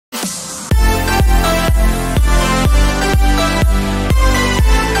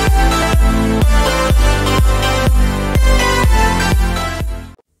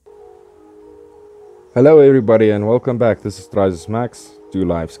Hello everybody and welcome back. This is Trizus Max, 2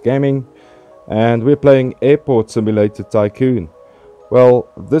 Lives Gaming, and we're playing Airport Simulator Tycoon. Well,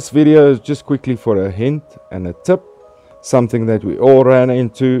 this video is just quickly for a hint and a tip, something that we all ran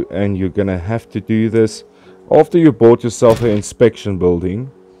into, and you're gonna have to do this after you bought yourself an inspection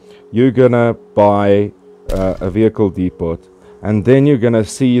building. You're gonna buy a vehicle depot, and then you're gonna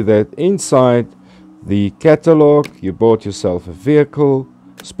see that inside the catalog you bought yourself a vehicle.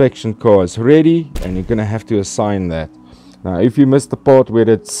 Inspection car is ready, and you're gonna have to assign that. Now if you missed the part where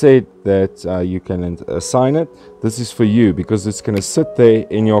it said that you can assign it, this is for you, because it's gonna sit there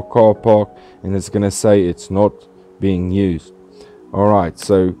in your car park and it's gonna say it's not being used. Alright,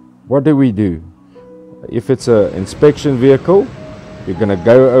 so what do? If it's an inspection vehicle, you're gonna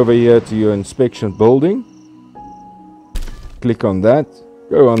go over here to your inspection building, click on that,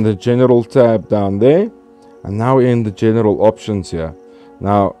 go on the general tab down there, and now we're in the general options here.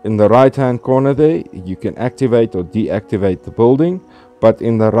 Now in the right hand corner there, you can activate or deactivate the building, but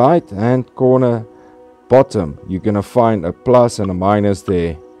in the right hand corner bottom you're going to find a plus and a minus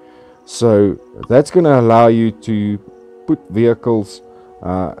there. So that's going to allow you to put vehicles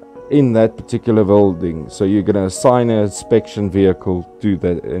in that particular building. So you're going to assign an inspection vehicle to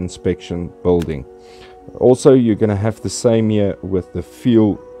that inspection building. Also, you're going to have the same here with the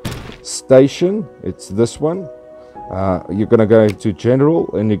fuel station. It's this one. You're going to go into general,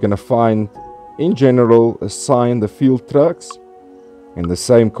 and you're going to find in general assign the fuel trucks in the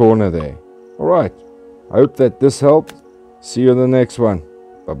same corner there. Alright, I hope that this helped. See you in the next one.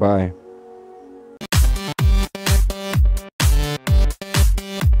 Bye bye.